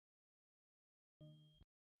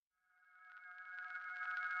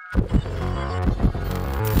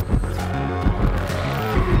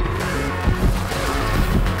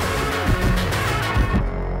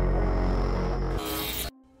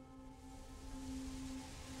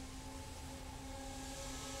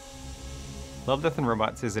Love, Death and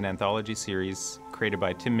Robots is an anthology series created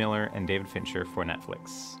by Tim Miller and David Fincher for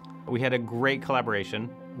Netflix. We had a great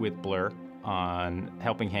collaboration with Blur on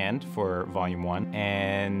Helping Hand for Volume 1,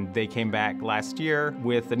 and they came back last year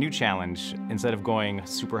with a new challenge. Instead of going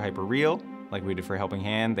super hyper real, like we did for Helping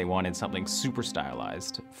Hand, they wanted something super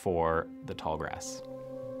stylized for The Tall Grass.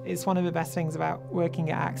 It's one of the best things about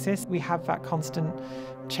working at Axis. We have that constant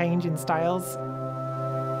change in styles.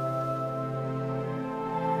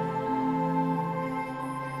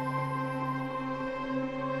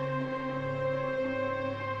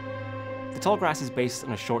 The Tall Grass is based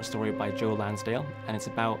on a short story by Joe Lansdale, and it's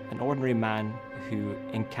about an ordinary man who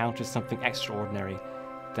encounters something extraordinary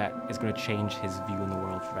that is going to change his view on the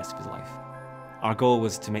world for the rest of his life. Our goal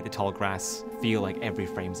was to make The Tall Grass feel like every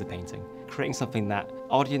frame's a painting, creating something that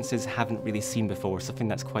audiences haven't really seen before, something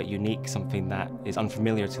that's quite unique, something that is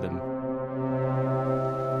unfamiliar to them.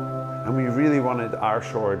 And we really wanted our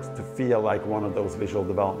short to feel like one of those visual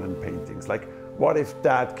development paintings. Like, what if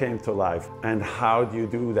that came to life? And how do you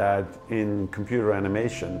do that in computer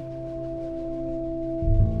animation?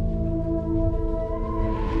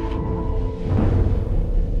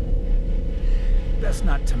 Best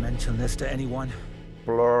not to mention this to anyone.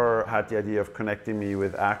 Blur had the idea of connecting me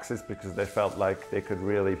with Axis because they felt like they could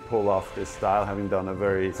really pull off this style, having done a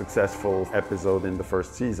very successful episode in the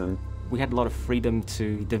first season. We had a lot of freedom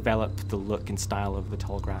to develop the look and style of The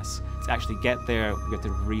Tall Grass. To actually get there, we had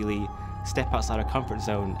to really step outside our comfort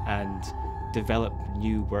zone and develop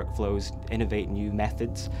new workflows, innovate new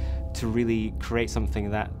methods to really create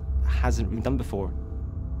something that hasn't been done before.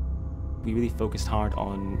 We really focused hard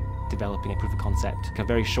on developing a proof of concept, a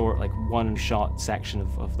very short, like one-shot section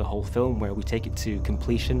of the whole film where we take it to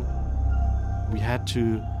completion. We had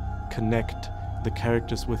to connect the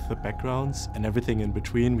characters with the backgrounds and everything in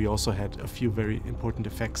between. We also had a few very important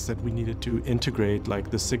effects that we needed to integrate,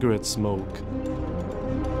 like the cigarette smoke.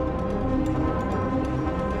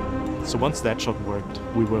 So once that shot worked,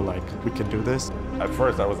 we were like, we can do this. At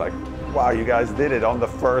first I was like, wow, you guys did it on the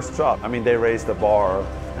first shot. I mean, they raised the bar,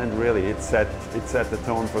 and really it set the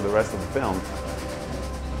tone for the rest of the film.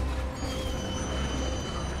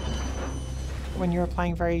 When you're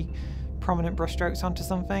applying very prominent brushstrokes onto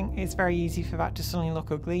something, it's very easy for that to suddenly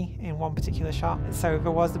look ugly in one particular shot. So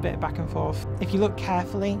there was a bit of back and forth. If you look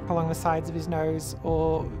carefully along the sides of his nose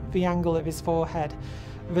or the angle of his forehead,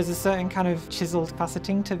 there's a certain kind of chiseled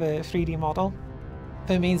faceting to the 3D model.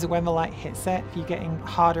 That means that when the light hits it, you're getting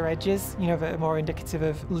harder edges, you know, that are more indicative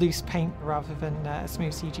of loose paint rather than a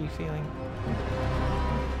smooth CG feeling.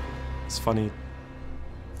 It's funny,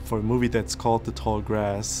 for a movie that's called The Tall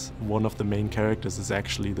Grass, one of the main characters is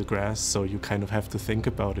actually the grass, so you kind of have to think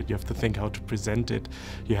about it. You have to think how to present it.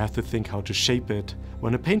 You have to think how to shape it.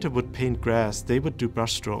 When a painter would paint grass, they would do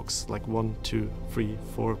brush strokes, like 1, 2, 3,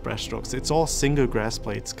 4 brush strokes. It's all single grass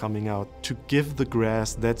plates coming out. To give the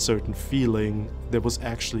grass that certain feeling, there was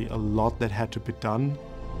actually a lot that had to be done.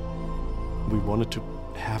 We wanted to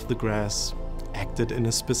have the grass acted in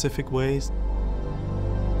a specific way.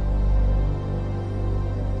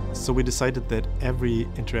 So we decided that every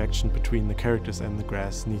interaction between the characters and the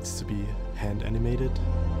grass needs to be hand animated.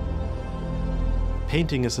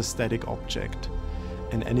 Painting is a static object,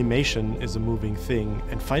 and animation is a moving thing,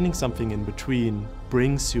 and finding something in between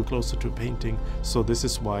brings you closer to a painting. So this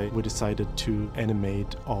is why we decided to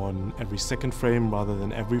animate on every second frame rather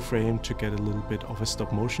than every frame, to get a little bit of a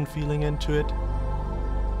stop motion feeling into it.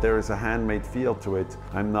 There is a handmade feel to it.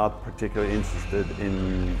 I'm not particularly interested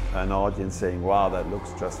in an audience saying, wow, that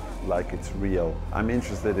looks just like it's real. I'm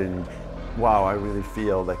interested in, wow, I really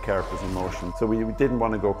feel the character's emotion. So we didn't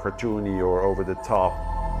want to go cartoony or over the top.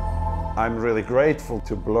 I'm really grateful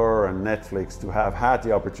to Blur and Netflix to have had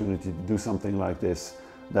the opportunity to do something like this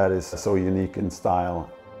that is so unique in style.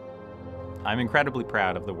 I'm incredibly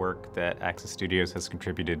proud of the work that Axis Studios has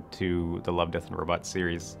contributed to the Love, Death and Robots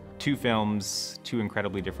series. 2 films, 2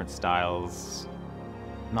 incredibly different styles.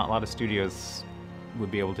 Not a lot of studios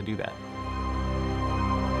would be able to do that.